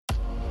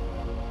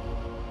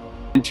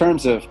In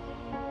terms of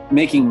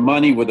making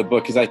money with a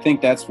book, because I think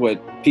that's what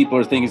people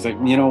are thinking is like,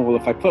 well,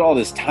 if I put all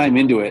this time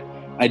into it,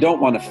 I don't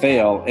want to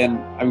fail. And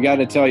I've got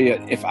to tell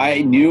you, if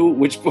I knew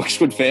which books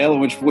would fail and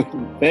which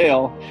wouldn't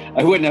fail,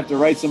 I wouldn't have to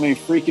write so many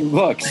freaking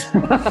books.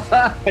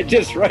 I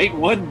just write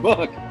one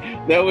book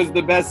that was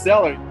the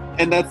bestseller.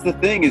 And that's the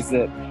thing, is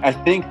that I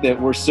think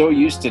that we're so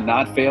used to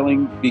not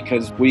failing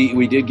because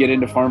we did get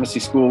into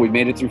pharmacy school. We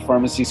made it through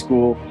pharmacy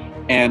school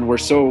and we're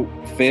so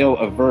fail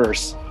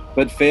averse.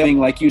 But failing,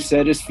 like you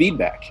said, is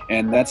feedback.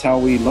 And that's how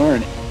we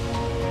learn.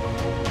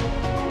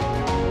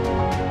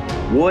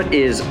 What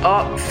is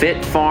up, Fit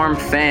Pharm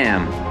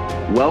fam?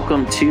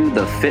 Welcome to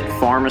the Fit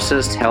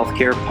Pharmacist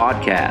Healthcare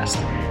Podcast.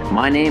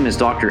 My name is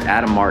Dr.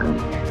 Adam Martin.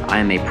 I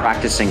am a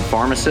practicing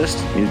pharmacist,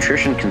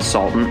 nutrition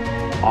consultant,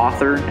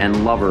 author,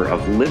 and lover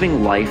of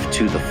living life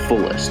to the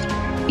fullest.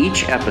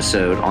 Each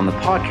episode on the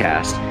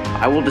podcast,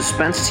 I will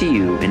dispense to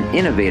you an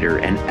innovator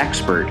and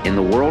expert in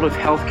the world of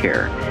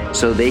healthcare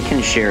so they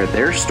can share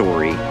their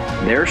story,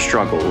 their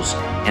struggles,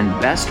 and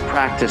best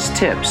practice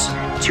tips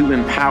to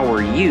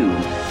empower you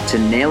to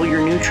nail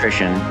your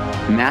nutrition,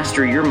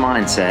 master your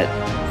mindset,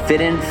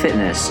 fit in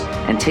fitness,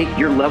 and take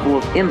your level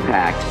of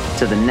impact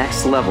to the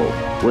next level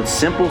with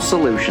simple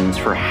solutions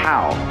for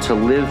how to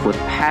live with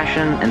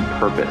passion and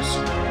purpose.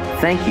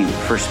 Thank you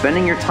for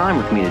spending your time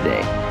with me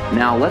today.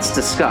 Now let's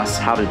discuss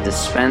how to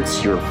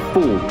dispense your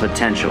full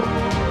potential.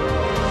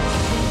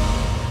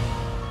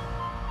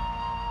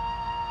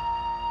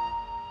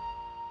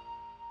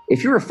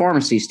 If you're a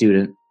pharmacy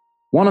student,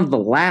 one of the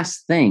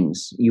last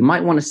things you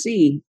might want to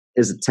see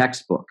is a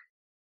textbook.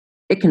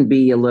 It can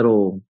be a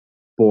little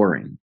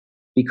boring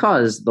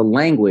because the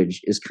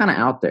language is kind of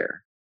out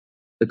there.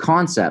 The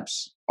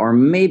concepts are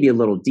maybe a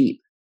little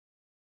deep,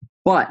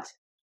 but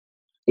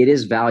it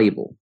is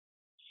valuable.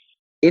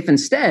 If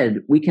instead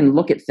we can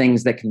look at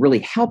things that can really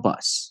help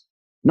us,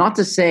 not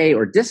to say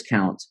or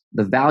discount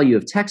the value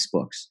of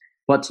textbooks,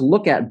 but to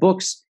look at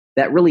books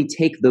that really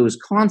take those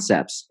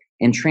concepts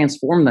and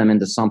transform them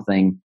into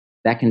something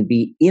that can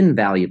be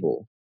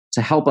invaluable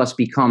to help us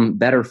become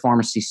better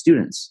pharmacy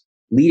students,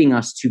 leading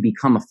us to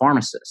become a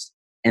pharmacist.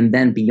 And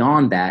then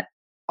beyond that,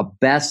 a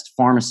best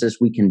pharmacist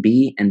we can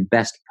be and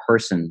best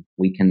person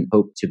we can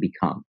hope to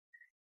become.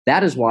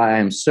 That is why I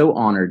am so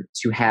honored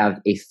to have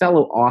a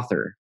fellow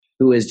author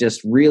who is just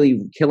really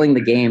killing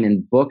the game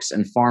in books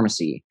and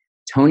pharmacy,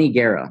 Tony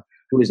Guerra,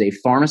 who is a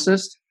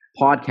pharmacist,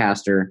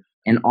 podcaster,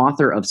 and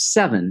author of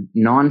 7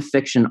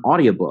 nonfiction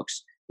audiobooks,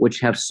 which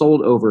have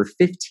sold over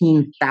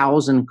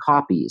 15,000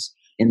 copies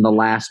in the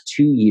last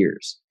 2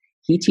 years.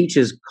 He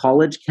teaches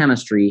college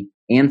chemistry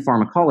and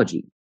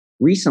pharmacology.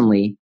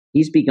 Recently,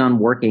 he's begun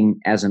working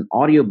as an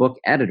audiobook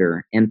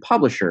editor and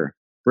publisher,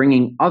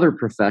 bringing other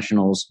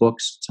professionals'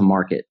 books to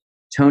market.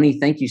 Tony,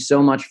 thank you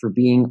so much for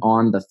being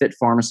on the Fit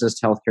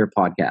Pharmacist Healthcare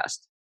Podcast.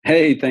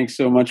 Hey, thanks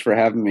so much for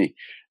having me.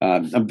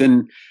 I've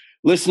been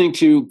listening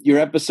to your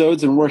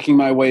episodes and working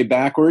my way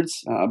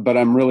backwards, but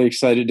I'm really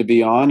excited to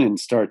be on and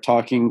start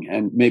talking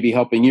and maybe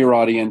helping your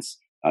audience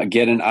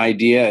get an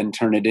idea and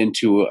turn it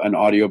into an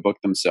audiobook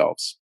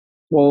themselves.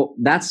 Well,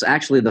 that's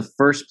actually the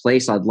first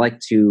place I'd like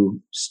to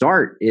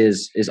start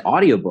is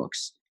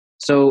audiobooks.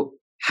 So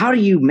how do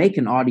you make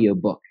an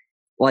audiobook?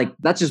 Like,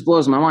 that just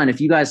blows my mind.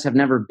 If you guys have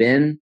never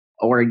been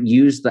or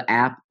used the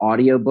app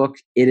Audiobook,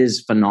 it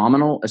is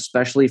phenomenal,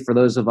 especially for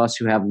those of us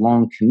who have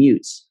long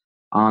commutes.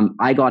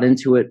 I got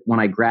into it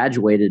when I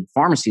graduated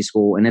pharmacy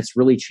school, and it's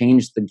really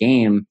changed the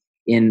game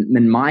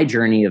in my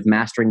journey of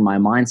mastering my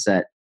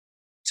mindset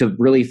to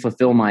really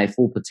fulfill my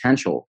full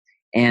potential.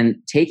 And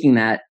taking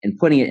that and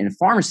putting it in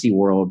pharmacy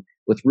world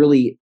with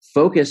really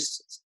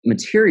focused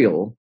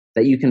material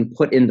that you can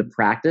put into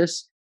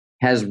practice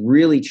has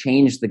really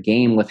changed the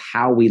game with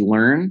how we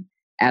learn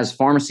as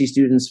pharmacy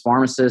students,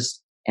 pharmacists,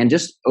 and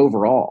just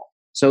overall.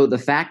 So the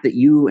fact that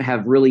you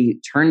have really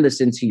turned this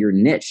into your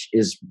niche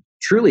is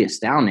truly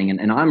astounding.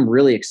 And I'm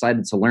really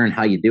excited to learn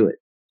how you do it.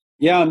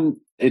 Yeah,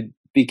 it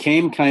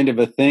became kind of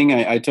a thing.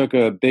 I took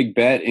a big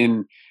bet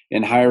in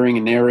hiring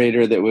a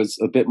narrator that was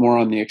a bit more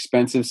on the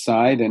expensive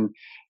side. And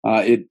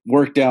it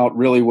worked out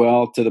really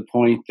well to the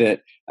point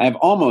that I have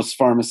almost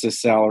pharmacist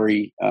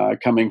salary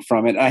coming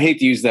from it. I hate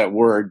to use that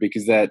word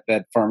because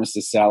that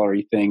pharmacist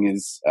salary thing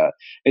is,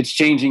 it's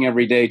changing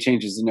every day,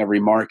 changes in every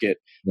market.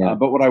 Yeah.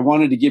 But what I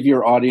wanted to give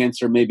your audience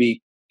are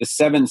maybe the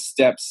 7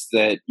 steps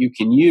that you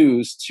can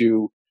use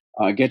to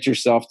get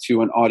yourself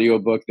to an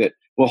audiobook that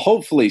will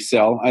hopefully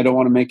sell. I don't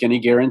want to make any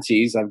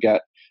guarantees. I've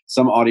got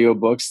some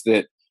audiobooks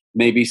that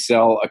maybe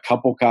sell a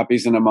couple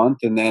copies in a month,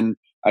 and then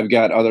I've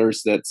got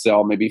others that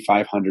sell maybe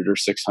 500 or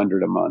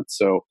 600 a month.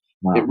 So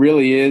wow. It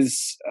really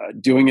is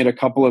doing it a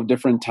couple of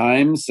different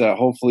times.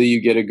 Hopefully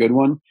you get a good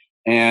one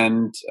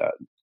and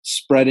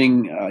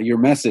spreading your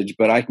message.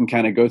 But I can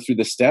kind of go through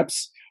the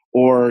steps,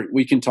 or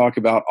we can talk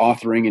about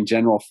authoring in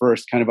general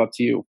first, kind of up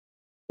to you.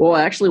 Well,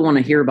 I actually want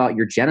to hear about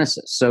your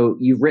genesis. So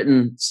you've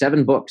written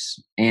 7 books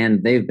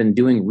and they've been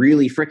doing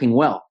really freaking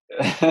well.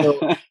 So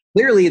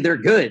clearly they're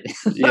good.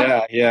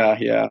 Yeah.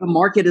 The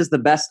market is the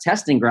best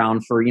testing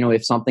ground for,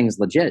 if something's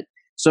legit.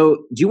 So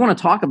do you want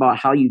to talk about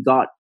how you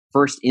got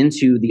first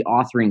into the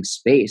authoring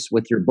space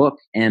with your book,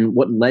 and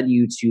what led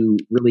you to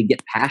really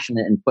get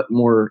passionate and put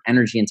more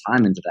energy and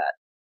time into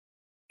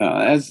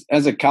that?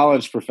 As a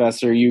college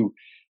professor,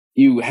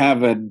 you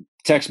have a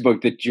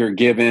textbook that you're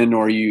given,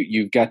 or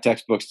you've got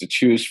textbooks to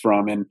choose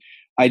from. And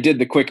I did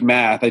the quick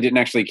math. I didn't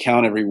actually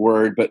count every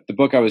word, but the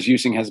book I was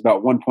using has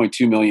about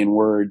 1.2 million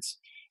words.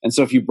 And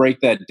so if you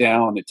break that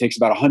down, it takes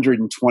about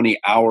 120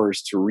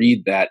 hours to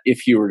read that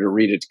if you were to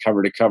read it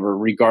cover to cover,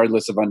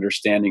 regardless of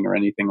understanding or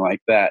anything like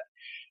that.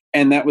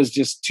 And that was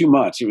just too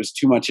much. It was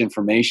too much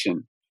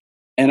information.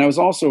 And I was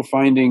also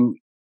finding,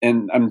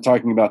 and I'm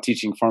talking about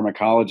teaching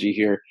pharmacology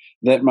here,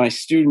 that my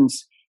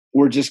students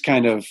were just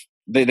kind of,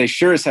 they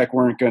sure as heck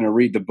weren't going to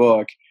read the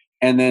book.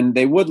 And then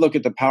they would look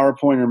at the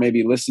PowerPoint or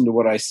maybe listen to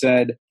what I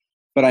said.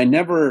 But I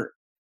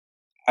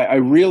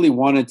really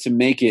wanted to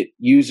make it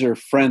user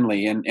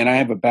friendly. And I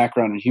have a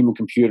background in human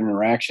computer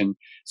interaction.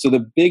 So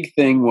the big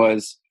thing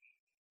was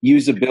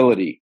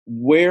usability.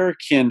 Where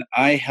can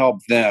I help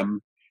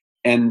them?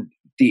 And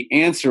the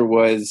answer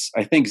was,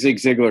 I think Zig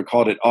Ziglar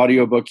called it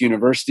Audiobook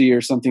University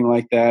or something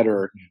like that,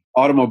 or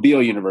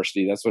Automobile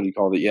University. That's what he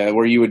called it. Yeah,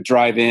 where you would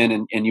drive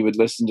in and you would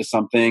listen to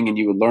something and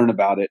you would learn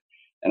about it.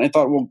 And I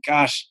thought, well,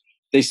 gosh,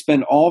 they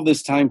spend all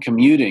this time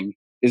commuting.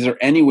 Is there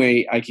any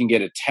way I can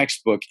get a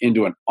textbook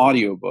into an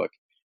audiobook?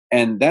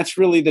 And that's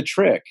really the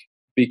trick,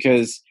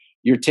 because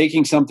you're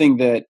taking something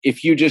that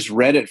if you just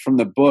read it from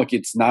the book,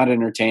 it's not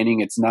entertaining,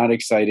 it's not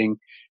exciting.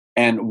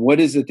 And what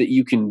is it that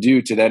you can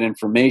do to that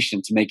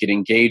information to make it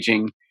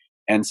engaging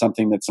and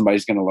something that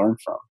somebody's going to learn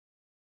from?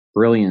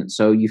 Brilliant.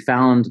 So you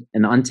found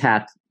an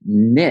untapped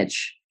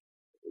niche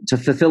to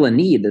fulfill a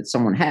need that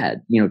someone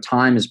had.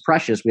 Time is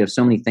precious. We have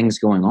so many things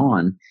going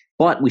on,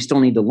 but we still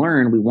need to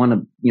learn. We want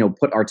to,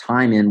 put our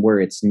time in where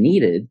it's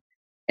needed.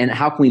 And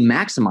how can we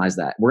maximize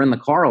that? We're in the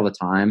car all the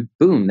time.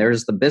 Boom,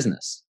 there's the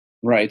business.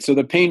 Right. So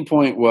the pain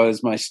point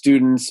was my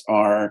students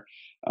are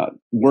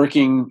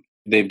working.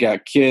 They've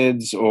got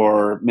kids,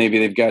 or maybe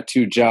they've got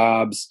two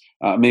jobs.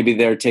 Maybe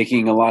they're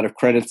taking a lot of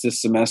credits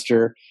this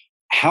semester.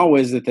 How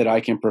is it that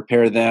I can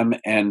prepare them?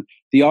 And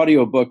the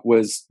audiobook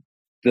was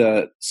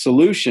the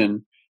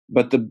solution.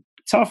 But the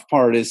tough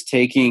part is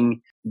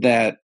taking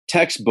that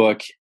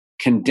textbook,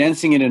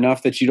 condensing it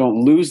enough that you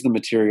don't lose the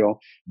material,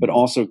 but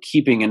also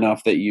keeping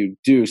enough that you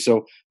do.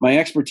 So my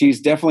expertise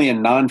definitely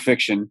in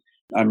nonfiction.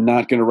 I'm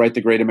not going to write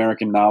the great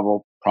American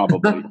novel,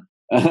 probably.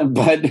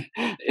 But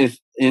if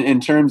in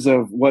terms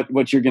of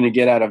what you're going to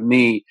get out of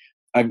me,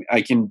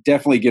 I can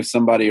definitely give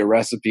somebody a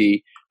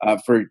recipe.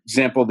 For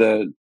example,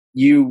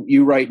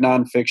 you write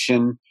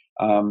nonfiction.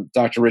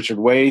 Dr. Richard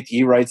Waite,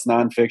 he writes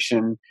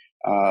nonfiction.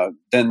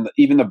 Then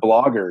even the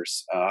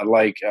bloggers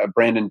like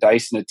Brandon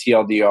Dyson at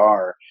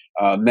TLDR,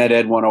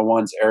 MedEd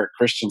 101's Eric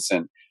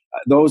Christensen.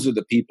 Those are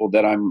the people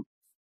that I'm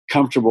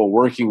comfortable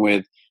working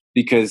with,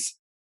 because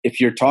if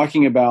you're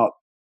talking about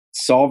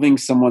solving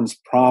someone's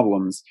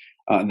problems,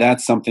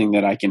 that's something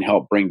that I can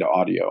help bring to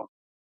audio.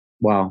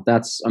 Wow,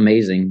 that's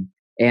amazing.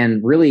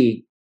 And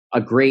really a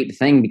great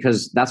thing,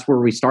 because that's where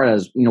we start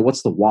as,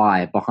 what's the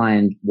why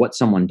behind what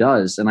someone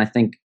does? And I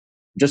think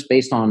just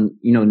based on,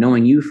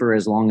 knowing you for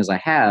as long as I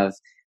have,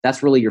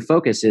 that's really your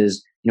focus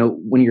is,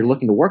 when you're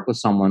looking to work with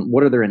someone,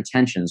 what are their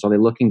intentions? Are they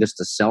looking just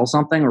to sell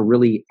something or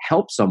really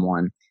help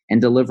someone and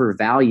deliver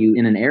value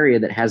in an area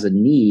that has a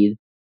need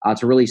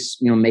to really,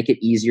 make it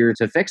easier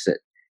to fix it?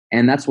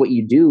 And that's what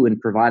you do in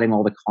providing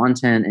all the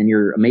content and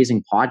your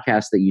amazing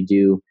podcast that you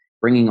do,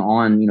 bringing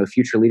on,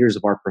 future leaders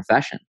of our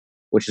profession,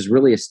 which is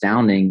really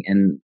astounding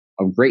and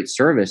a great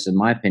service, in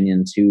my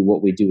opinion, to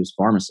what we do as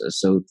pharmacists.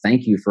 So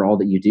thank you for all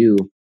that you do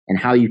and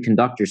how you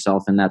conduct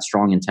yourself in that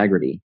strong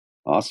integrity.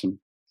 Awesome.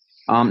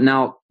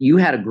 Now, you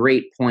had a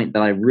great point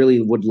that I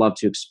really would love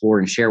to explore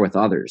and share with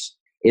others,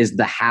 is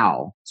the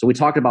how. So we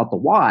talked about the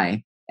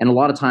why, and a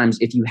lot of times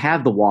if you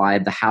have the why,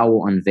 the how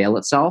will unveil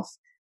itself.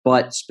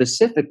 But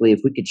specifically,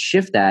 if we could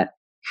shift that,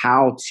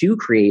 how to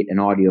create an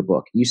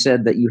audiobook. You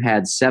said that you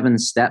had 7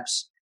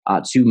 steps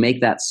to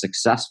make that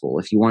successful.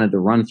 If you wanted to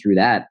run through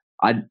that,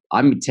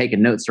 I'm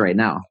taking notes right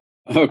now.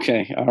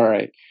 Okay. All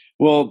right.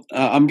 Well,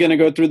 I'm going to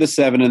go through the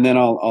 7, and then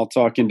I'll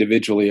talk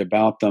individually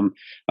about them,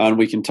 and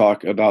we can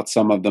talk about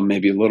some of them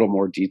maybe a little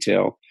more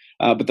detail.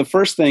 But the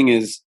first thing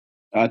is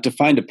to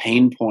find a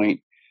pain point.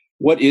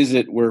 What is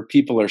it where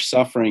people are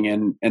suffering?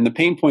 And the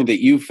pain point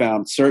that you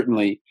found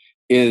certainly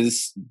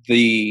is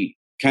the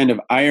kind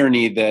of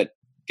irony that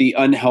the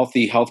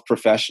unhealthy health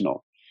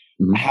professional.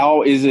 Mm-hmm.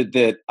 How is it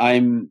that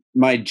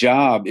my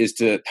job is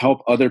to help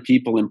other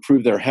people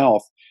improve their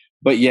health,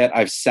 but yet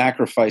I've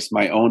sacrificed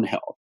my own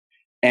health?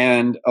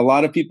 And a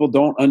lot of people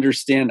don't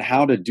understand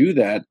how to do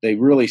that. They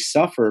really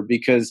suffer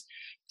because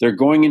they're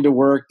going into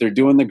work, they're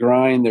doing the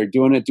grind, they're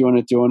doing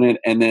it,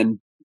 and then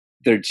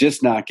they're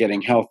just not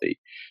getting healthy.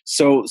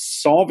 So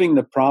solving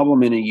the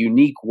problem in a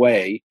unique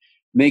way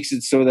makes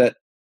it so that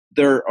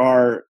there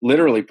are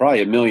literally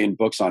probably 1 million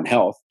books on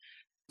health.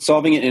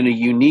 Solving it in a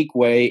unique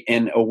way,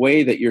 and a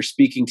way that you're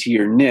speaking to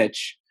your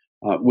niche,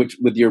 which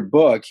with your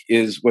book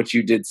is what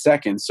you did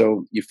second.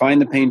 So you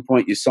find the pain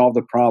point, you solve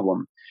the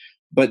problem.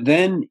 But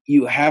then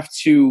you have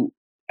to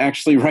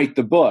actually write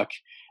the book.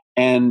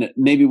 And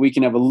maybe we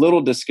can have a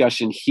little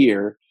discussion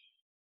here.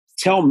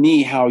 Tell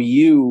me how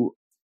you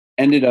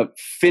ended up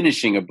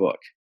finishing a book,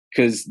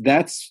 because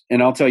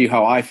and I'll tell you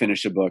how I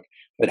finish a book,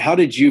 but how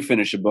did you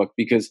finish a book?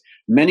 Because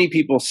many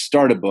people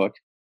start a book,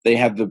 they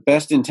have the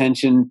best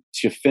intention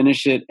to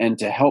finish it and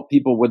to help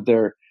people with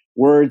their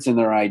words and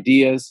their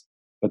ideas,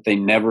 but they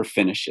never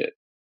finish it.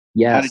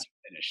 How did Yes,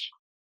 you finish?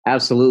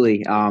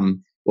 absolutely.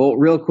 Well,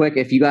 real quick,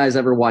 if you guys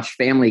ever watch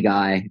Family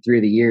Guy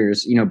through the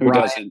years, Who Brian.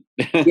 doesn't?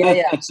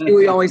 Yeah.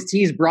 Stewie always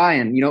tease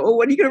Brian, oh,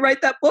 when are you going to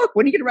write that book?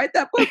 When are you going to write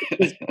that book?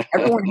 Because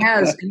everyone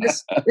has, and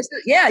this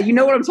yeah, you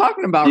know what I'm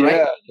talking about,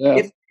 right?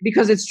 Yeah.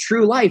 Because it's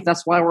true life.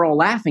 That's why we're all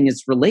laughing.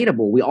 It's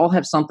relatable. We all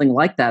have something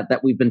like that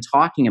we've been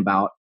talking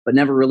about, but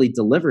never really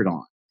delivered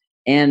on.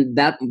 And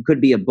that could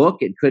be a book.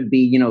 It could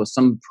be,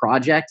 some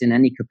project in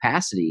any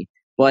capacity,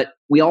 but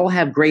we all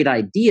have great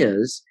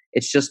ideas.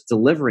 It's just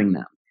delivering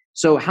them.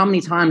 So how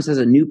many times has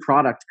a new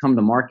product come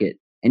to market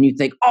and you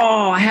think,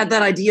 oh, I had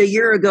that idea a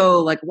year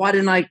ago. Like, why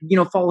didn't I,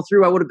 follow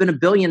through? I would have been a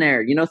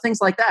billionaire, things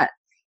like that.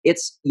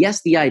 It's,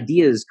 yes, the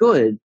idea is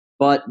good,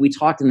 but we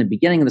talked in the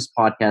beginning of this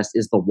podcast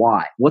is the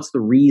why. What's the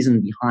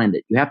reason behind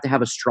it? You have to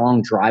have a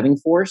strong driving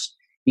force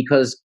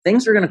because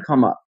things are going to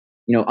come up.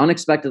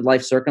 Unexpected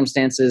life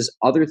circumstances,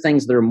 other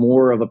things that are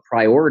more of a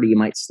priority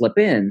might slip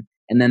in,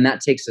 and then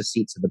that takes a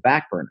seat to the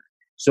back burner.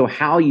 So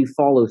how you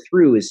follow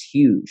through is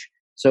huge.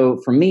 So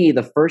for me,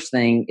 the first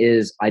thing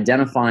is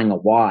identifying a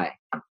why.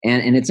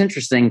 And it's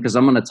interesting because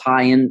I'm going to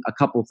tie in a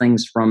couple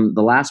things from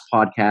the last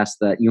podcast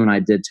that you and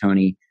I did,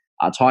 Tony,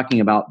 talking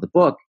about the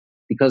book,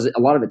 because a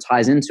lot of it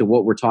ties into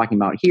what we're talking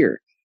about here.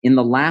 In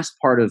the last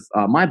part of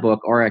my book,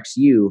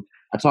 RxU,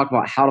 I talk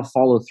about how to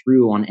follow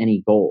through on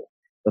any goal.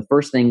 The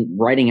first thing,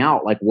 writing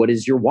out, like, what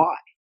is your why?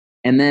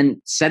 And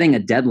then setting a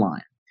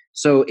deadline.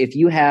 So if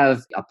you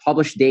have a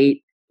published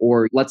date,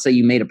 or let's say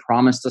you made a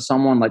promise to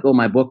someone like, oh,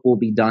 my book will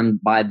be done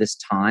by this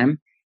time.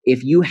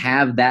 If you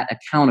have that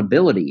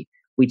accountability,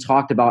 we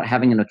talked about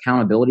having an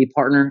accountability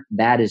partner.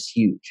 That is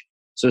huge.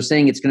 So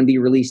saying it's going to be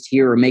released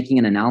here or making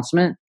an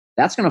announcement,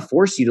 that's going to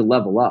force you to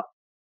level up.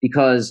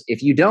 Because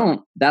if you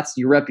don't, that's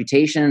your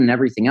reputation and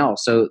everything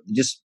else. So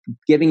just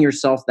giving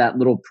yourself that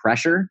little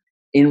pressure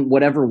in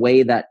whatever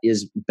way that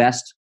is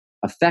best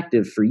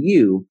effective for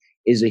you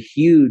is a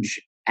huge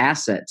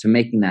asset to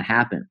making that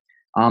happen.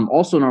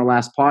 Also, in our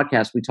last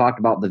podcast, we talked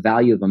about the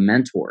value of a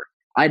mentor.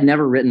 I'd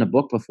never written a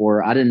book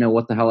before. I didn't know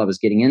what the hell I was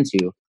getting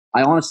into.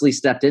 I honestly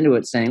stepped into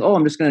it saying, oh,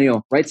 I'm just going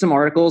to write some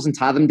articles and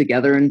tie them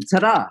together and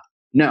ta-da.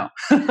 No,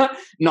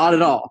 not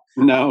at all.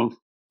 No.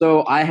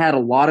 So I had a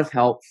lot of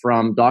help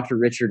from Dr.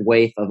 Richard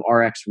Waithe of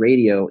RX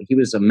Radio. He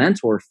was a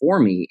mentor for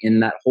me in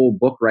that whole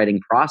book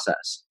writing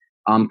process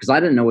because I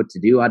didn't know what to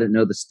do. I didn't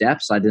know the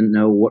steps. I didn't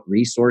know what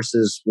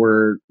resources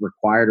were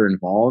required or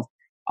involved.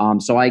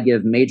 So I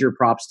give major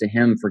props to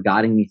him for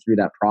guiding me through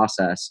that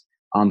process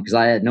because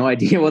I had no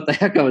idea what the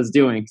heck I was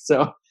doing.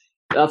 So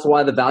that's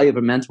why the value of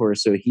a mentor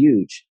is so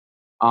huge.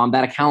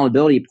 That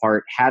accountability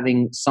part,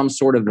 having some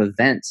sort of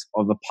event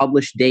of a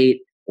published date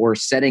or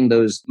setting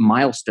those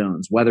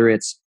milestones, whether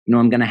it's,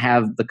 I'm going to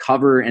have the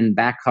cover and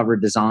back cover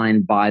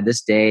designed by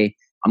this day.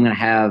 I'm going to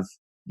have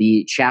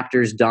the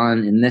chapters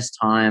done in this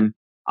time.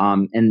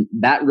 And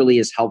that really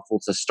is helpful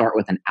to start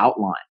with an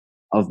outline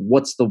of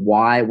what's the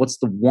why, what's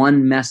the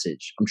one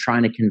message I'm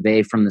trying to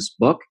convey from this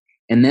book,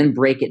 and then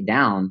break it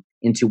down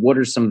into what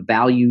are some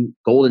value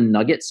golden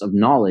nuggets of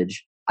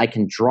knowledge I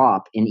can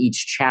drop in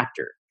each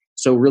chapter.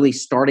 So really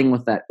starting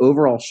with that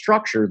overall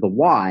structure, the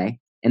why,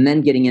 and then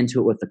getting into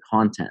it with the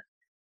content.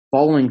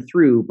 Following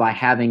through by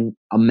having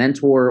a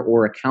mentor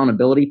or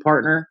accountability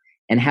partner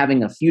and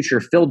having a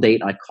future fill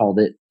date, I called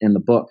it in the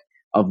book,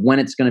 of when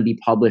it's going to be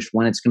published,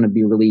 when it's going to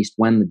be released,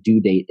 when the due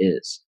date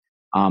is.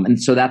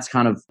 And so that's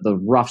kind of the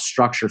rough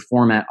structure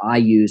format I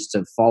use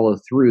to follow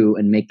through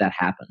and make that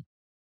happen.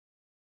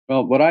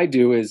 Well, what I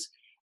do is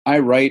I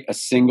write a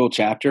single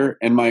chapter,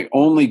 and my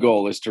only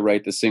goal is to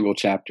write the single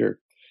chapter.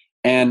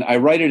 And I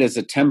write it as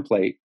a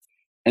template.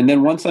 And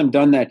then once I'm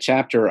done that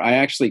chapter, I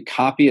actually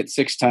copy it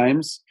 6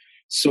 times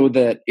so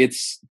that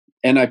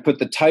and I put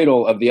the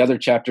title of the other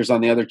chapters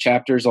on the other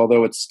chapters,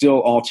 although it's still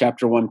all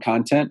chapter 1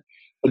 content.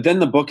 But then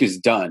the book is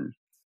done.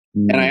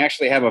 And I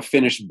actually have a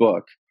finished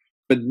book.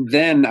 But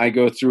then I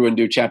go through and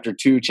do chapter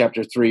 2,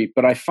 chapter 3.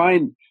 But I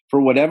find,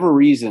 for whatever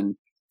reason,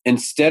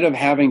 instead of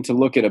having to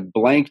look at a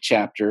blank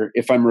chapter,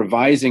 if I'm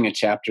revising a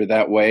chapter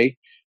that way,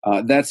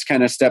 that's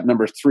kind of step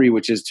number 3,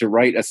 which is to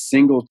write a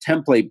single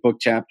template book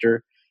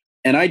chapter.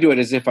 And I do it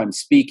as if I'm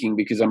speaking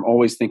because I'm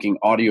always thinking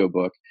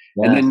audiobook.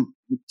 Yes. And then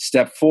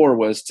step 4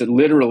 was to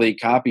literally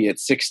copy it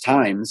 6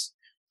 times.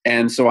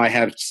 And so I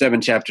have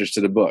 7 chapters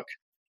to the book.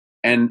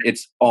 And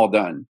it's all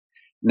done.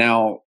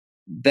 Now,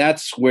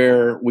 that's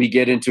where we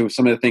get into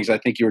some of the things I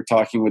think you were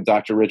talking with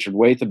Dr. Richard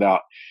Waithe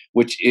about,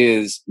 which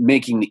is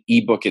making the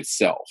ebook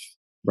itself.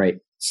 Right.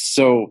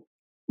 So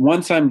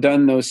once I'm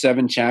done those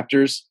 7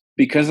 chapters,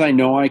 because I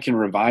know I can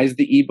revise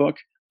the ebook,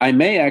 I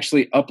may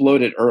actually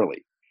upload it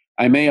early.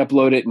 I may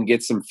upload it and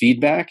get some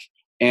feedback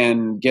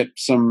and get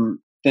some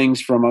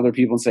things from other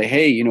people and say,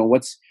 hey,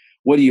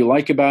 what do you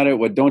like about it?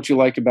 What don't you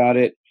like about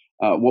it?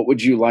 What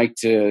would you like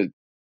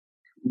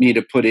me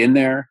to put in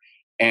there?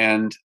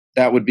 And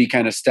that would be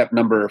kind of step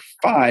number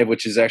 5,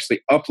 which is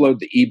actually upload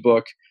the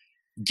ebook,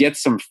 get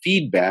some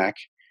feedback.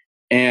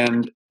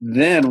 And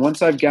then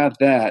once I've got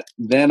that,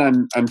 then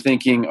I'm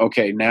thinking,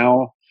 okay,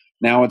 now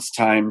it's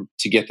time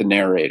to get the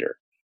narrator.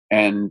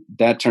 And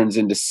that turns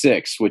into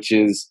 6, which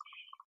is,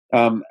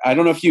 I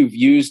don't know if you've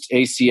used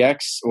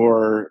ACX,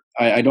 or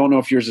I don't know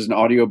if yours is an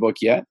audiobook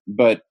yet,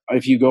 but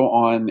if you go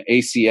on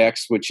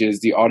ACX, which is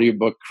the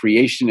Audiobook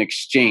Creation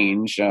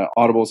Exchange,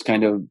 Audible's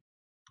kind of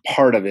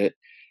part of it,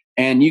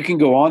 and you can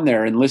go on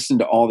there and listen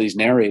to all these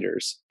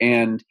narrators,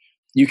 and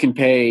you can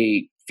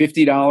pay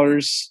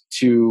 $50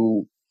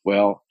 to,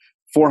 well,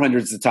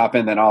 400 is the top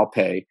end that I'll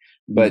pay,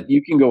 but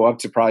you can go up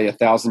to probably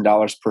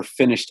 $1,000 per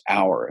finished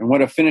hour. And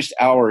what a finished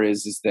hour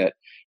is that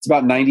it's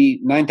about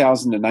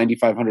 9,000 to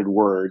 9,500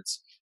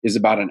 words is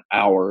about an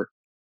hour.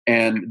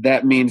 And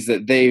that means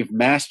that they've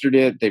mastered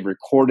it, they've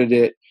recorded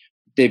it,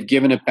 they've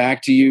given it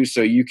back to you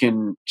so you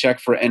can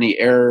check for any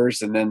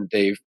errors, and then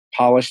they've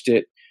polished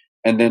it,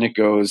 and then it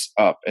goes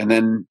up. And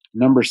then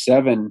number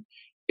 7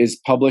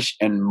 is publish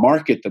and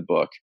market the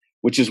book,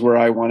 which is where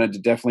I wanted to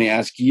definitely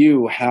ask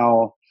you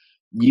how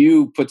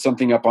you put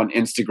something up on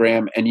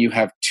Instagram and you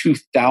have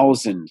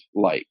 2,000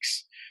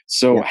 likes.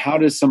 So how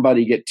does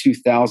somebody get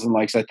 2,000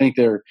 likes? I think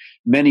there are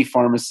many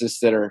pharmacists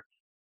that are,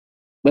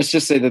 let's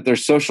just say that their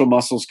social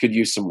muscles could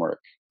use some work.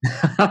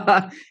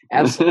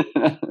 Absolutely.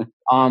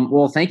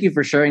 Well, thank you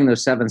for sharing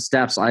those 7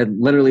 steps. I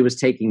literally was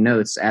taking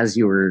notes as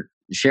you were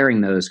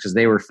sharing those because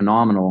they were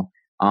phenomenal.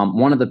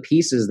 One of the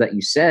pieces that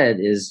you said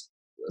is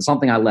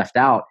something I left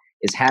out,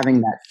 is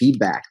having that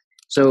feedback.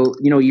 So,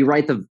 you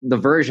write the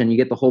version, you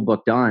get the whole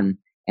book done,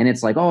 and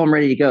it's like, oh, I'm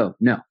ready to go.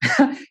 No,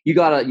 you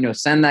got to,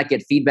 send that,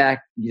 get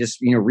feedback. You just,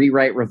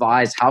 rewrite,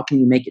 revise. How can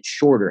you make it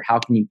shorter? How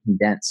can you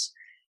condense?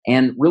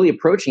 And really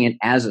approaching it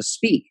as a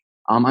speak.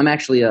 I'm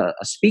actually a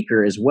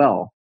speaker as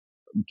well,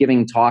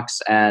 giving talks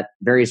at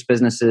various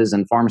businesses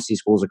and pharmacy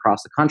schools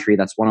across the country.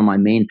 That's one of my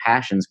main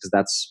passions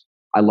because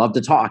I love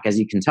to talk, as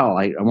you can tell.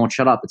 I won't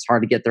shut up. It's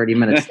hard to get 30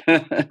 minutes.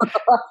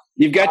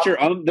 You've got your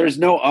there's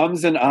no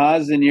ums and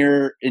ahs in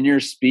your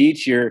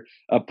speech. You're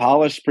a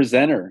polished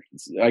presenter.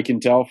 I can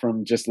tell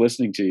from just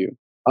listening to you.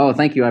 Oh,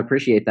 thank you. I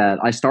appreciate that.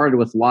 I started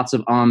with lots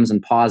of ums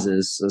and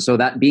pauses. So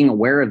that being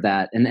aware of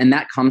that, and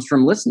that comes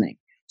from listening.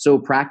 So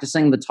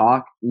practicing the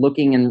talk,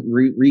 looking and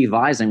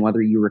revising,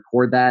 whether you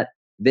record that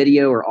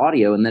video or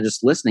audio, and then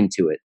just listening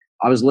to it.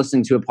 I was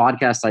listening to a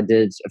podcast I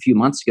did a few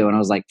months ago, and I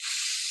was like,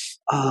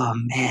 oh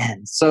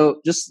man.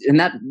 So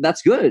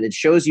that's good. It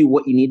shows you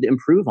what you need to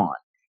improve on.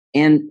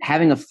 And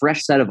having a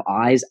fresh set of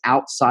eyes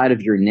outside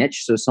of your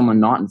niche, so someone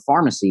not in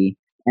pharmacy,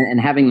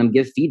 and having them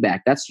give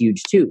feedback, that's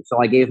huge too. So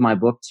I gave my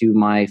book to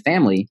my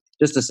family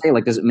just to say,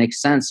 like, does it make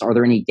sense? Are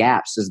there any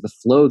gaps? Is the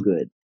flow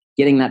good?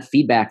 Getting that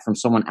feedback from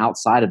someone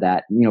outside of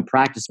that,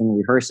 practicing,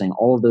 rehearsing,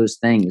 all of those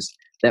things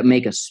that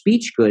make a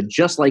speech good,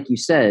 just like you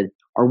said,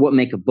 are what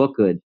make a book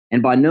good.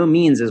 And by no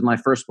means is my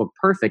first book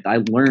perfect. I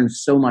learned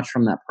so much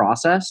from that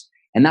process.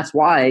 And that's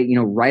why,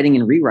 writing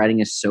and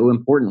rewriting is so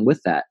important with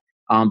that.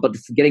 But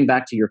getting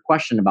back to your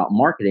question about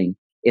marketing,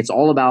 it's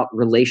all about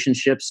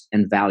relationships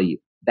and value.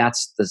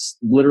 That's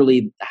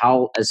literally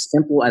how, as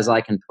simple as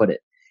I can put it.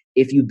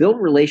 If you build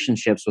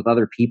relationships with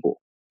other people,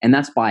 and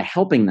that's by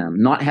helping them,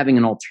 not having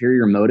an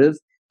ulterior motive,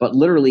 but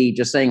literally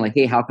just saying like,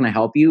 hey, how can I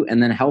help you?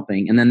 And then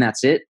helping, and then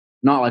that's it.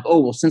 Not like, oh,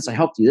 well, since I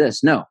helped you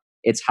this. No,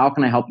 it's how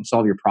can I help you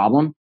solve your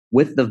problem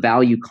with the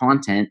value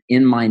content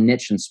in my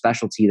niche and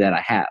specialty that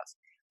I have.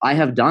 I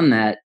have done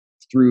that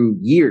through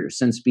years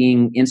since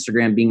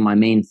Instagram being my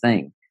main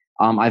thing.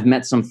 I've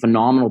met some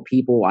phenomenal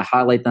people. I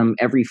highlight them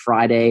every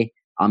Friday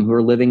who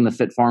are living the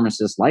fit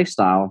pharmacist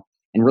lifestyle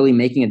and really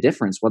making a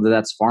difference, whether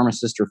that's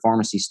pharmacists or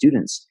pharmacy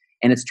students.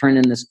 And it's turned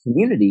in this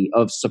community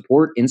of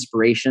support,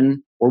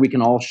 inspiration, where we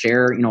can all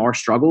share, our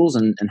struggles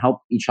and help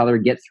each other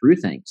get through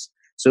things.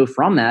 So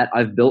from that,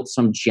 I've built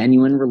some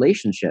genuine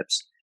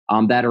relationships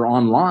that are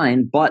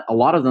online, but a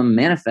lot of them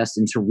manifest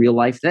into real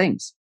life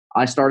things.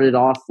 I started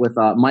off with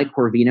Mike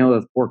Corvino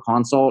of Core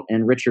Consult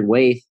and Richard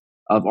Waith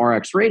of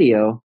RX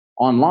Radio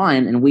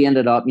online, and we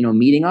ended up,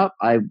 meeting up.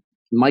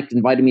 Mike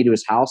invited me to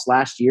his house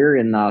last year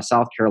in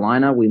South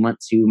Carolina. We went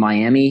to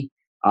Miami,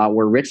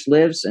 where Rich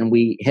lives, and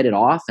we hit it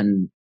off,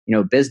 and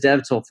biz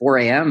dev till 4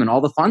 a.m. and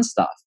all the fun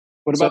stuff.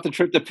 What about the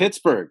trip to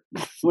Pittsburgh?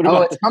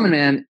 It's coming,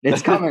 man.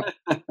 It's coming.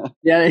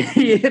 Yeah,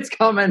 it's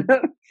coming.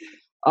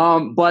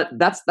 But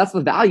that's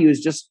the value, is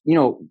just,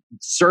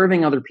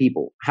 serving other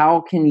people.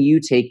 How can you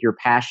take your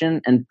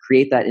passion and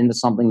create that into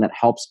something that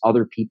helps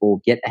other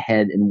people get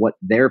ahead in what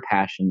their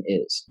passion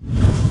is?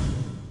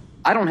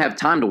 I don't have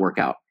time to work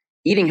out.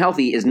 Eating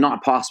healthy is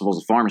not possible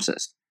as a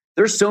pharmacist.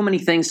 There's so many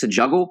things to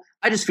juggle.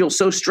 I just feel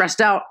so stressed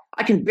out.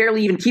 I can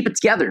barely even keep it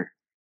together.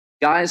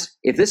 Guys,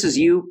 if this is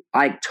you,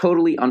 I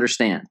totally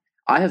understand.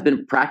 I have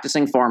been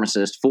practicing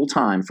pharmacist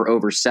full-time for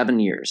over 7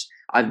 years.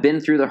 I've been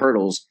through the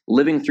hurdles,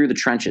 living through the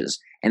trenches,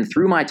 and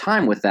through my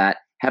time with that,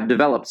 have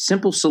developed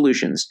simple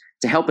solutions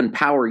to help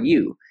empower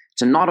you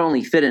to not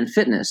only fit in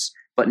fitness,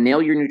 but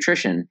nail your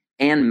nutrition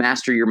and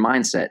master your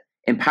mindset,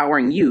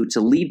 empowering you to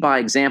lead by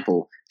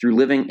example through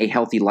living a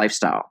healthy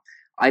lifestyle.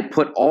 I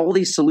put all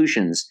these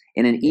solutions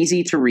in an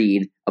easy to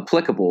read,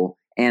 applicable,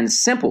 and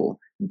simple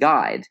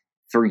guide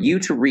for you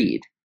to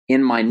read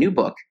in my new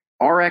book,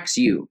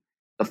 RxU,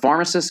 The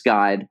Pharmacist's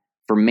Guide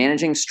for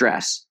Managing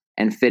Stress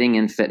and Fitting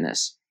in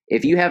Fitness.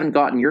 If you haven't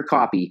gotten your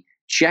copy,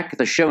 check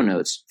the show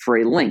notes for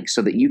a link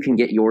so that you can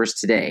get yours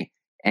today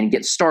and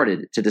get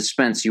started to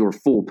dispense your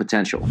full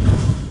potential.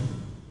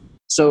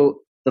 So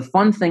the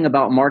fun thing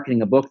about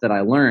marketing a book that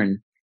I learned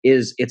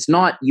is it's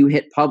not you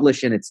hit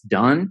publish and it's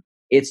done.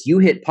 It's you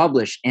hit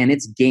publish and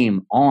it's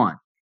game on.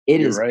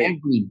 You're is right.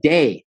 Every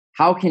day.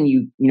 How can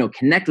you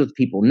connect with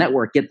people,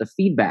 network, get the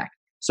feedback?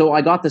 So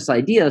I got this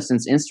idea,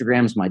 since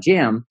Instagram's my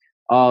jam,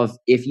 of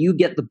if you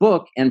get the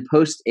book and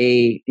post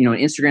an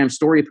Instagram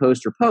story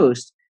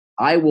post,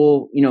 I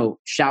will,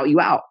 shout you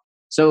out.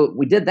 So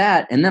we did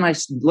that. And then I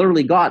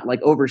literally got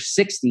like over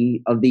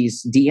 60 of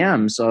these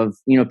DMs of,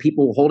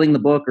 people holding the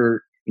book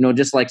or,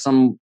 just like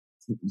some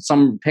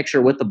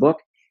picture with the book.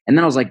 And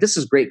then I was like, this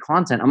is great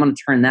content. I'm going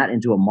to turn that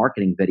into a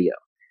marketing video.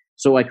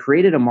 So I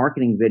created a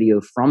marketing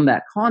video from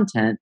that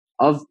content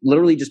of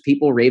literally just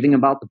people raving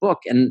about the book.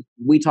 And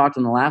we talked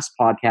in the last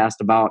podcast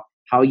about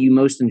how you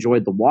most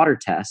enjoyed the water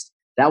test.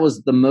 That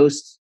was the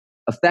most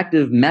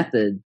effective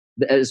method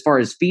as far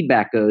as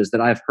feedback goes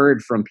that I've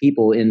heard from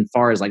people, in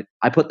far as like,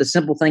 I put the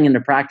simple thing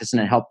into practice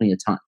and it helped me a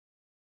ton.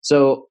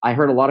 So I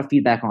heard a lot of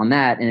feedback on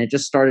that, and it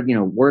just started,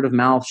 word of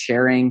mouth,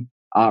 sharing,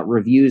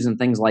 reviews and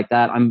things like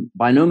that. I'm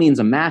by no means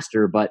a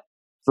master, but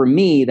for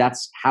me,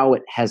 that's how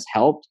it has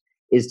helped,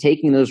 is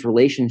taking those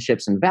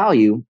relationships and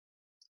value,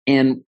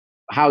 and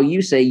how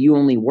you say you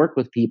only work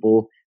with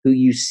people who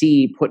you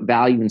see put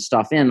value and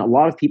stuff in. A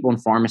lot of people in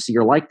pharmacy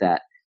are like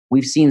that.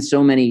 We've seen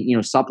so many,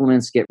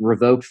 supplements get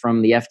revoked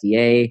from the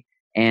FDA,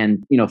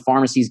 and,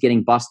 pharmacies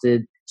getting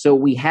busted. So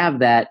we have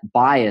that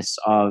bias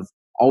of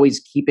always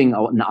keeping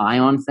an eye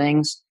on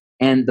things.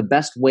 And the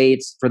best way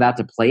for that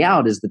to play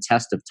out is the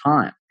test of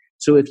time.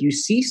 So if you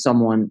see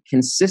someone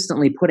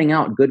consistently putting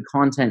out good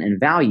content and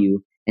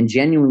value and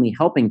genuinely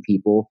helping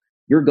people,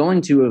 you're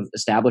going to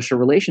establish a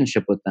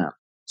relationship with them.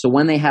 So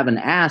when they have an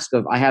ask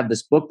of, I have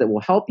this book that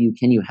will help you,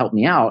 can you help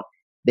me out?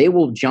 They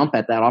will jump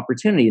at that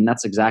opportunity. And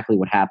that's exactly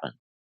what happened.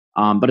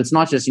 But it's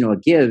not just, a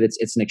give,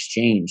 it's an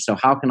exchange. So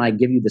how can I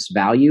give you this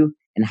value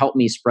and help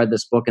me spread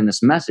this book and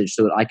this message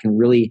so that I can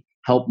really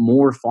help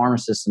more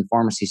pharmacists and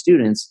pharmacy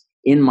students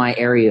in my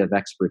area of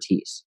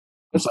expertise?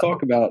 Let's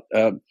talk about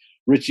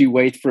Richie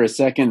Waite for a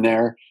second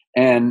there,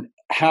 and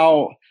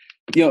how,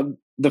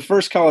 the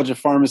first College of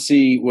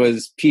Pharmacy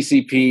was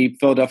PCP,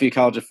 Philadelphia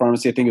College of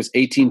Pharmacy. I think it was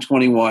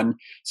 1821.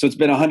 So it's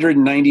been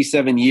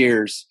 197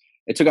 years.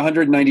 It took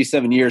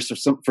 197 years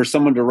for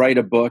someone to write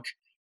a book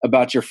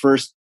about your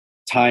first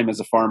time as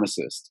a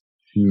pharmacist.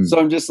 So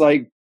I'm just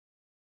like,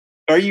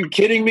 are you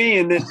kidding me?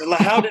 And then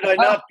how did I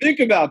not think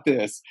about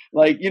this?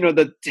 Like,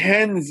 the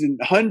tens and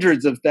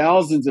hundreds of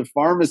thousands of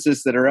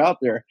pharmacists that are out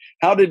there.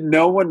 How did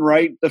no one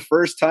write the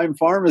first time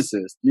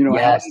pharmacist?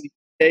 Yes. How did he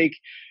take,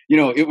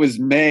 it was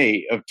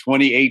May of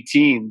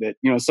 2018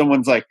 that,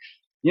 someone's like,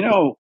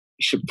 you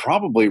should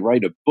probably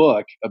write a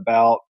book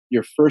about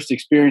your first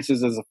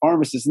experiences as a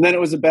pharmacist. And then it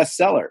was a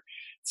bestseller.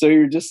 So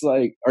you're just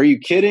like, are you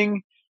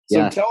kidding?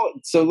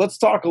 So let's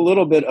talk a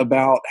little bit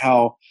about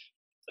how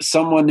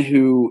someone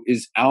who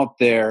is out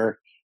there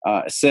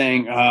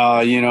saying,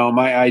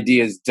 my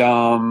idea is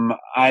dumb.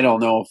 I don't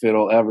know if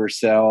it'll ever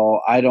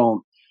sell.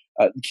 Can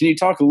you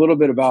talk a little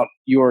bit about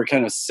your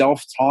kind of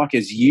self-talk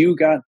as you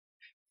got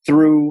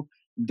through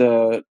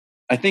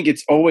I think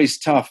it's always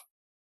tough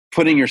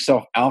putting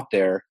yourself out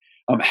there.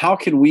 How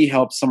can we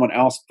help someone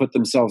else put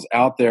themselves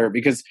out there?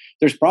 Because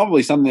there's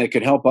probably something that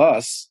could help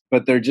us,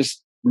 but they're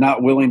just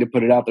not willing to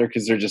put it out there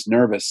because they're just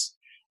nervous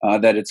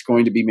that it's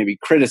going to be maybe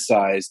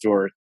criticized,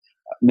 or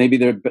maybe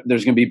there's going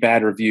to be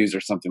bad reviews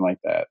or something like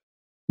that.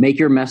 Make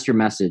your mess your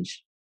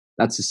message.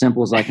 That's as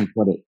simple as I can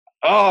put it.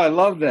 Oh, I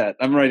love that.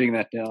 I'm writing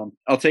that down.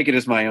 I'll take it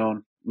as my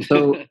own.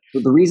 So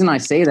the reason I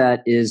say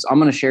that is I'm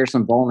going to share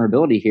some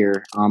vulnerability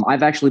here.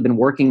 I've actually been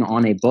working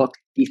on a book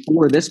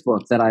before this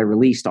book that I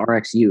released,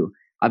 RxU.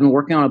 I've been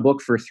working on a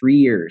book for 3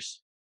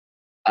 years.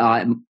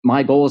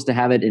 My goal is to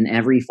have it in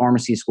every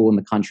pharmacy school in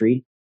the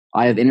country.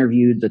 I have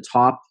interviewed the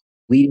top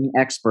leading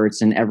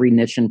experts in every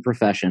niche and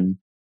profession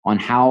on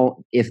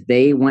how, if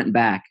they went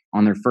back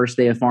on their first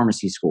day of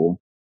pharmacy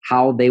school,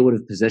 how they would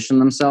have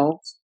positioned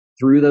themselves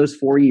through those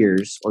 4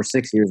 years or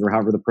 6 years, or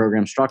however the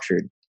program's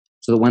structured,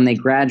 so that when they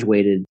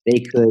graduated, they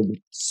could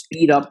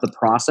speed up the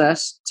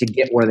process to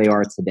get where they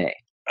are today.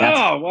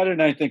 Why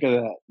didn't I think of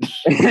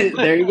that?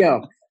 There you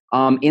go.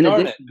 In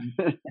addition,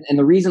 and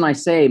the reason I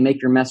say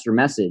make your mess your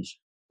message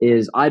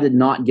is I did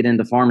not get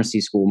into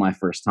pharmacy school my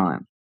first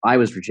time. I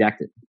was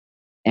rejected.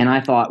 And I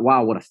thought,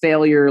 wow, what a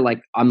failure.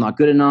 Like, I'm not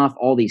good enough,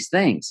 all these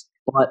things.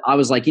 But I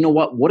was like, you know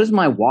what? What is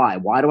my why?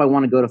 Why do I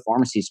want to go to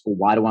pharmacy school?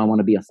 Why do I want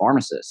to be a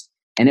pharmacist?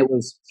 And it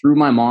was through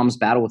my mom's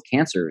battle with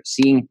cancer,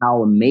 seeing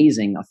how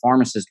amazing a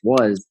pharmacist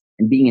was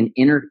and being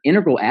an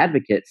integral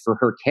advocate for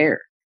her care.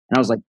 And I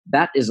was like,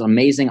 that is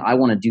amazing. I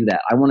want to do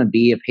that. I want to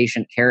be a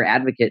patient care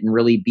advocate and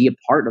really be a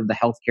part of the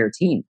healthcare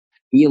team,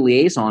 be a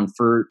liaison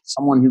for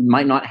someone who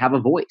might not have a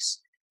voice.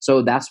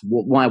 So that's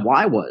what my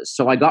why was.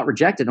 So I got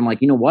rejected. I'm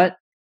like, you know what?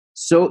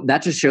 So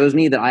that just shows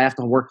me that I have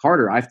to work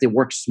harder. I have to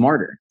work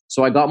smarter.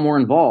 So I got more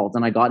involved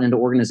and I got into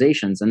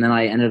organizations. And then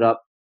I ended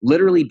up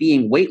literally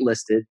being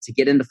waitlisted to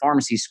get into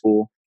pharmacy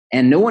school.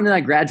 And no one that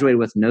I graduated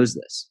with knows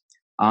this,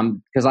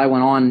 because I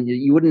went on,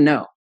 you wouldn't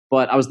know,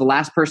 but I was the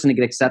last person to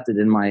get accepted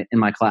in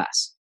my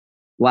class,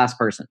 last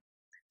person.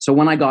 So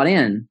when I got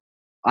in,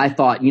 I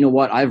thought, you know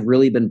what? I've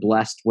really been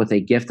blessed with a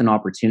gift and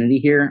opportunity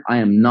here. I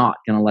am not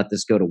going to let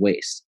this go to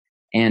waste.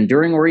 And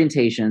during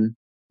orientation,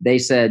 they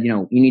said,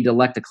 you need to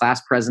elect a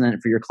class president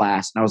for your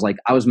class. And I was like,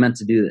 I was meant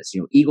to do this,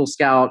 Eagle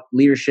Scout,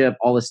 leadership,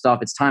 all this stuff.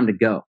 It's time to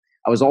go.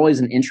 I was always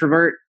an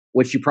introvert,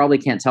 which you probably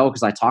can't tell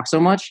because I talk so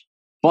much,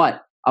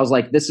 but I was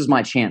like, this is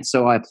my chance.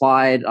 So I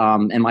applied,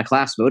 and my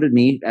class voted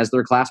me as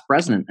their class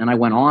president. And I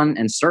went on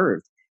and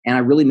served. And I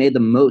really made the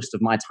most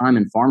of my time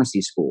in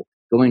pharmacy school,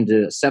 going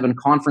to 7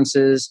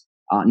 conferences,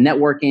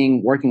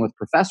 networking, working with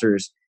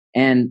professors.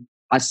 And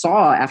I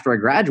saw after I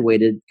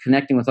graduated,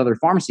 connecting with other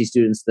pharmacy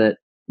students, that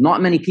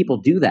not many people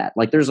do that.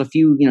 Like there's a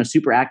few,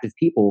 super active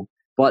people,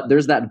 but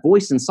there's that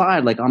voice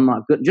inside, like I'm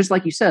not good. Just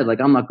like you said, like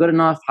I'm not good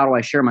enough. How do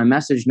I share my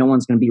message? No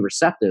one's going to be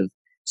receptive.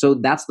 So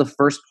that's the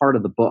first part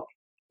of the book,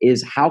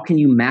 is how can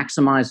you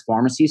maximize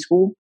pharmacy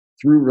school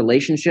through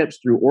relationships,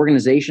 through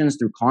organizations,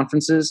 through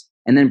conferences,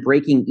 and then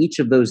breaking each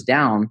of those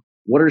down.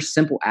 What are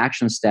simple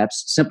action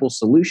steps, simple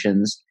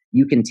solutions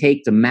you can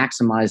take to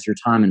maximize your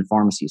time in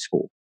pharmacy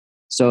school?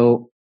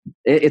 So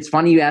it's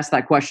funny you asked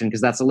that question,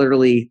 because that's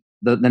literally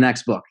the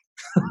next book.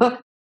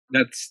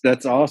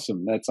 That's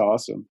awesome. That's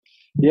awesome.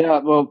 Yeah.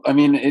 Well, I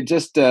mean, it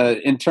just,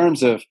 in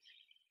terms of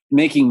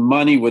making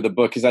money with a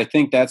book, because I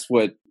think that's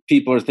what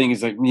people are thinking,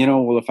 is like,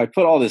 well, if I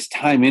put all this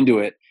time into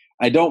it,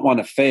 I don't want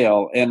to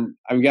fail. And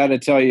I've got to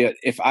tell you,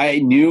 if I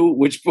knew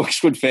which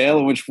books would fail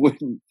and which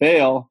wouldn't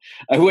fail,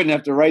 I wouldn't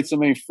have to write so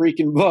many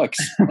freaking books.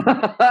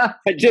 I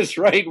just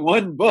write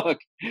one book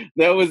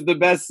that was the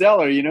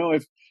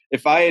bestseller.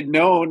 If I had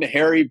known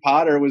Harry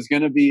Potter was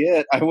going to be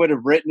it, I would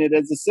have written it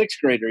as a 6th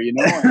grader,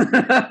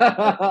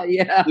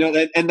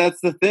 Yeah. And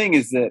that's the thing,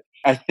 is that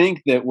I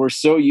think that we're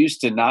so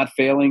used to not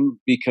failing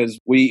because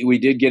we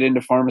did get into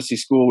pharmacy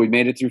school. We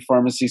made it through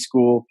pharmacy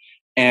school,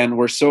 and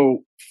we're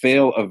so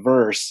fail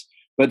averse.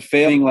 But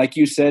failing, like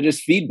you said,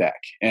 is feedback.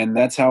 And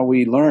that's how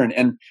we learn.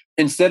 And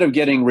instead of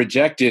getting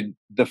rejected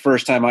the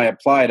first time I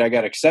applied, I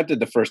got accepted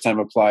the first time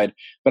I applied.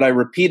 But I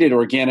repeated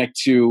Organic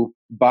 2,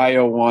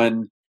 Bio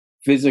 1,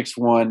 Physics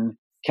 1,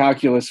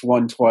 Calculus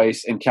 1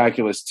 twice, and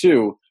Calculus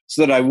 2,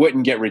 so that I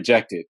wouldn't get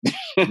rejected.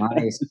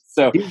 Nice.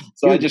 So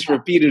I just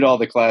repeated all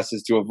the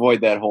classes to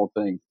avoid that whole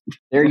thing.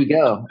 There you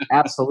go.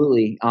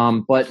 Absolutely.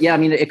 But yeah, I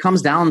mean, it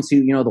comes down to,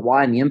 the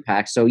why and the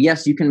impact. So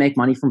yes, you can make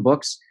money from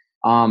books.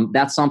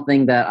 That's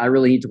something that I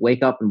really need to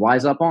wake up and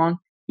wise up on,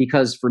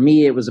 because for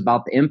me, it was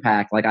about the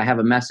impact. Like I have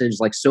a message,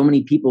 like so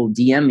many people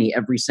DM me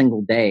every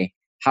single day.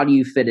 How do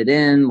you fit it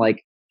in?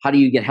 Like, how do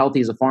you get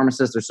healthy as a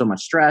pharmacist? There's so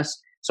much stress.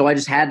 So I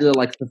just had to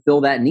fulfill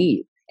that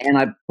need. And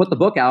I put the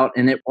book out,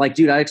 and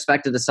dude, I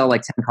expected to sell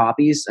 10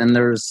 copies, and it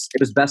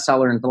was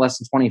bestseller in less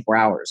than 24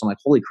 hours. I'm like,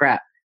 holy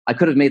crap. I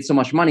could have made so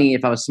much money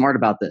if I was smart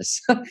about this.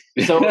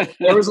 So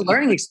there was a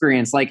learning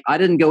experience. I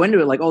didn't go into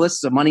it this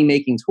is a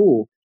money-making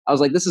tool. I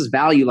was like, this is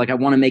value. I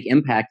want to make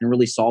impact and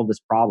really solve this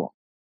problem.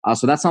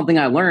 So that's something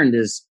I learned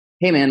is,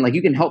 hey man,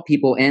 you can help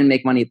people and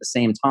make money at the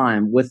same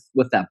time with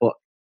that book.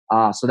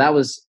 So that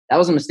was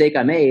a mistake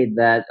I made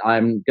that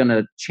I'm going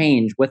to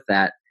change with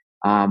that.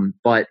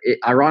 But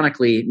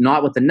ironically,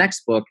 not with the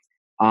next book,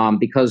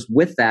 because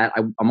with that,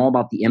 I'm all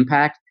about the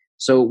impact.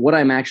 So what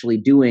I'm actually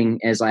doing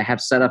is I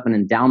have set up an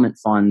endowment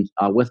fund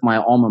with my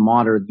alma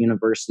mater, the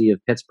University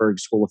of Pittsburgh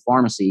School of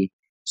Pharmacy,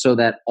 so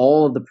that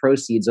all of the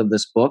proceeds of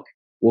this book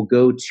will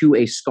go to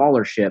a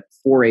scholarship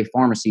for a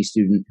pharmacy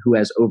student who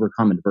has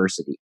overcome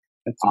adversity.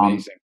 That's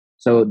amazing.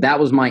 So that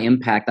was my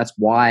impact. That's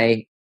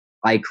why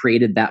I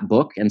created that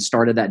book and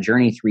started that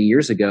journey 3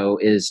 years ago.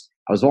 Is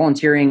I was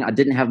volunteering. I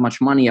didn't have much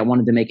money. I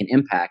wanted to make an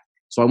impact.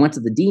 So I went to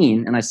the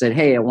dean and I said,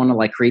 hey, I want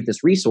to create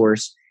this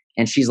resource.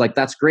 And she's like,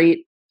 that's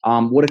great.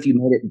 What if you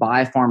made it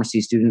by pharmacy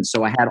students?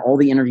 So I had all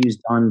the interviews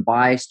done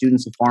by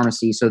students of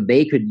pharmacy so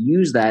they could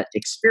use that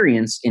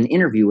experience in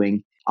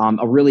interviewing,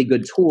 a really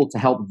good tool to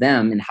help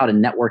them in how to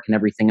network and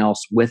everything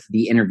else with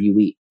the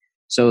interviewee.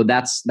 So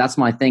that's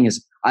my thing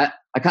is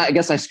I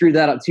guess I screwed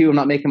that up too. I'm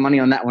not making money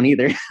on that one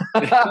either.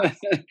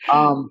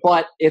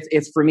 But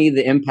it's for me,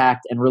 the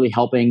impact and really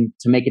helping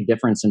to make a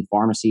difference in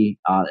pharmacy.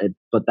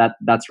 But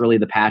that's really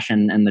the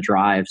passion and the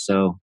drive.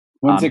 So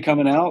when's it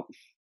coming out?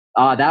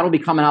 That'll be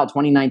coming out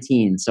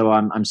 2019. So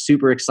I'm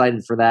super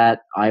excited for that.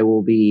 I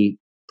will be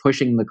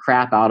pushing the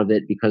crap out of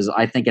it because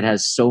I think it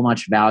has so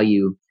much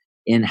value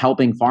in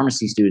helping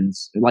pharmacy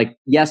students.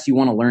 Yes, you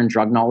want to learn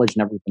drug knowledge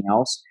and everything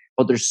else,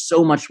 but there's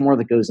so much more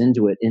that goes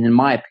into it. And in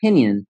my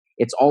opinion,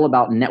 it's all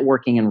about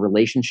networking and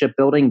relationship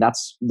building.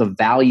 That's the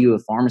value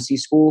of pharmacy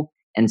school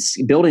and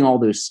building all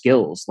those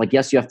skills.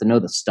 Yes, you have to know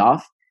the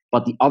stuff,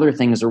 but the other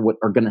things are what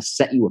are going to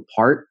set you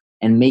apart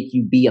and make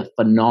you be a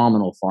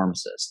phenomenal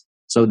pharmacist.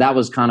 So that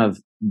was kind of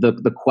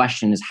the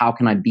question, is how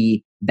can I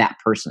be that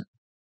person?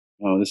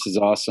 Oh, this is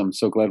awesome.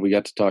 So glad we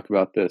got to talk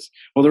about this.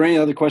 Well, are there any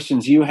other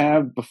questions you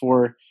have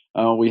before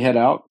we head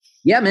out?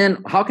 Yeah,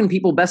 man. How can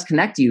people best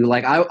connect to you?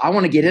 Like, I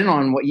want to get in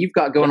on what you've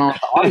got going on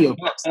with the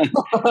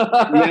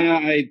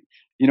audiobooks.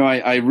 Yeah,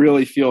 I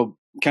really feel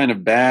kind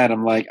of bad.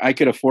 I'm like, I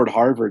could afford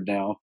Harvard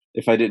now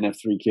if I didn't have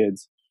 3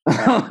 kids.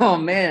 Oh,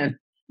 man.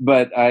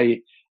 But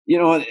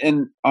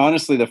and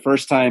honestly, the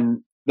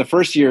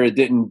first year it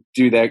didn't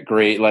do that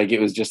great. Like,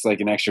 it was just like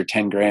an extra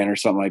 10 grand or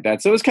something like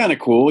that. So it was kind of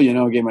cool,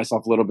 gave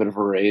myself a little bit of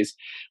a raise.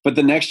 But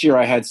the next year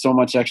I had so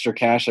much extra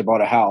cash, I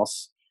bought a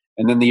house.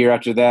 And then the year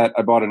after that,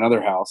 I bought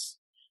another house.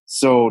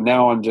 So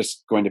now I'm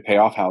just going to pay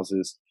off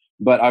houses.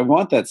 But I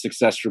want that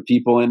success for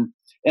people.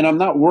 And I'm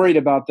not worried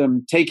about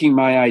them taking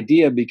my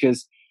idea,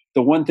 because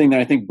the one thing that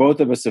I think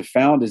both of us have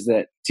found is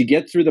that to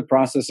get through the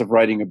process of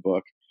writing a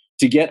book,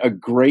 to get a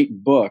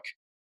great book,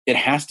 it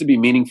has to be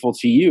meaningful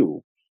to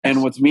you.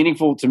 And what's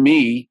meaningful to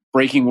me,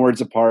 breaking words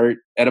apart,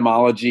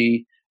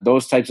 etymology,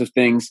 those types of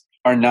things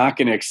are not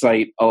going to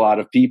excite a lot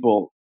of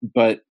people,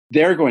 but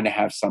they're going to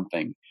have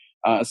something.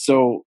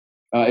 So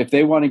if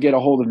they want to get a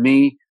hold of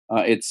me,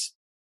 it's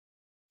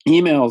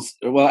emails.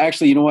 Well,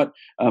 actually, you know what?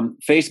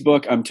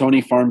 Facebook, I'm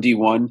Tony Farm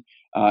D1.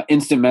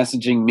 Instant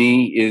messaging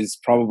me is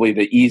probably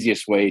the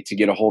easiest way to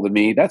get a hold of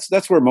me.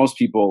 That's where most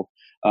people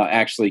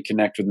actually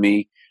connect with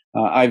me.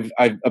 I've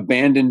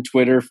abandoned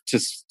Twitter to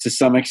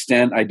some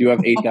extent. I do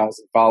have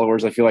 8,000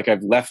 followers. I feel like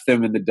I've left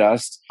them in the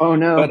dust. Oh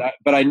no!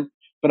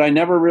 But I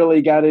never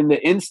really got into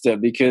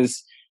Insta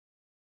because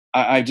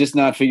I've just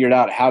not figured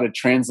out how to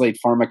translate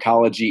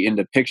pharmacology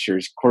into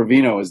pictures.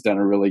 Corvino has done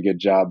a really good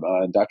job.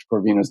 Dr.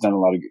 Corvino has done a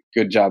lot of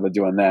good job of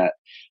doing that.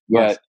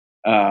 Yes.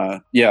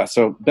 But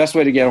so best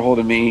way to get a hold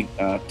of me,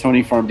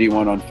 Tony Farm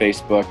D1 on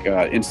Facebook.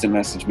 Instant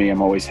message me.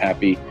 I'm always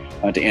happy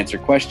to answer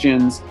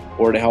questions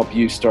or to help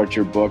you start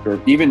your book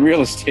or even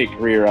real estate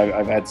career.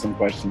 I've had some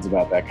questions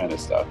about that kind of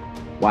stuff.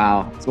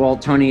 Wow. Well,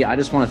 Tony, I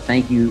just want to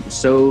thank you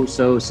so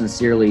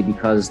sincerely,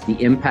 because the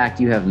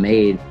impact you have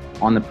made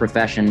on the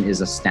profession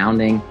is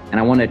astounding. And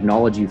I want to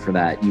acknowledge you for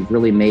that. You've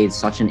really made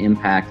such an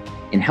impact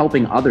in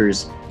helping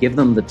others, give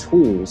them the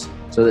tools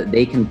so that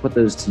they can put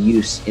those to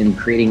use in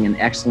creating an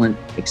excellent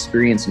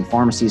experience in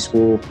pharmacy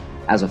school,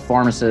 as a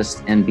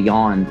pharmacist and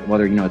beyond,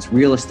 whether, it's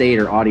real estate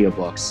or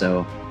audiobooks.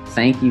 So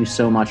thank you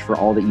so much for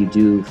all that you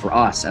do for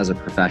us as a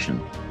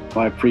profession.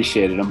 Well, I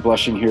appreciate it. I'm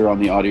blushing here on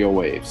the audio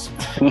waves.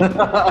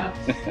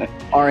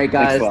 All right,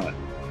 guys.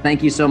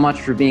 Thank you so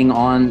much for being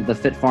on the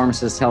Fit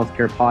Pharmacist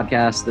Healthcare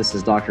Podcast. This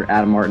is Dr.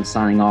 Adam Martin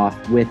signing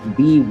off with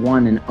the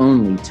one and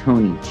only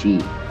Tony G.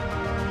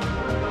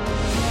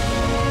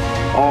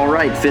 All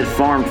right, Fit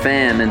Farm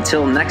fam,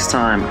 until next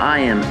time, I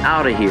am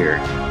out of here.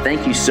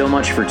 Thank you so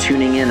much for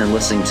tuning in and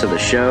listening to the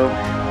show.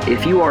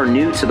 If you are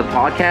new to the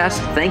podcast,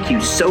 thank you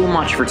so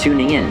much for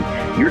tuning in.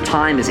 Your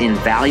time is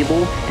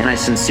invaluable, and I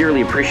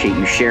sincerely appreciate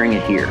you sharing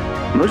it here.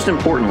 Most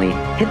importantly,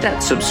 hit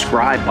that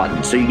subscribe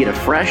button so you get a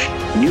fresh,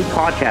 new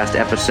podcast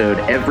episode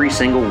every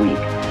single week.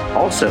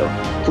 Also,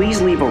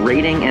 please leave a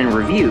rating and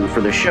review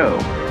for the show.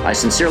 I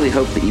sincerely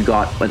hope that you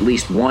got at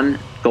least one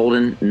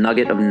golden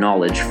nugget of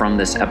knowledge from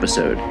this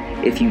episode.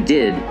 If you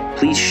did,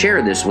 please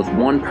share this with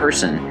one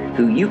person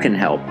who you can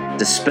help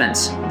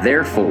dispense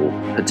their full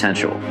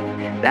potential.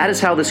 That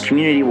is how this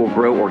community will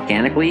grow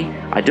organically.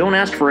 I don't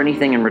ask for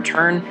anything in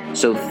return,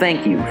 so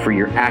thank you for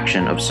your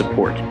action of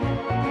support.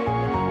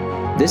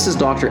 This is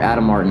Dr.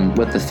 Adam Martin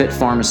with the Fit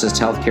Pharmacist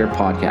Healthcare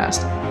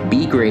Podcast.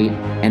 Be great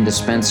and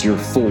dispense your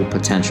full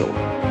potential.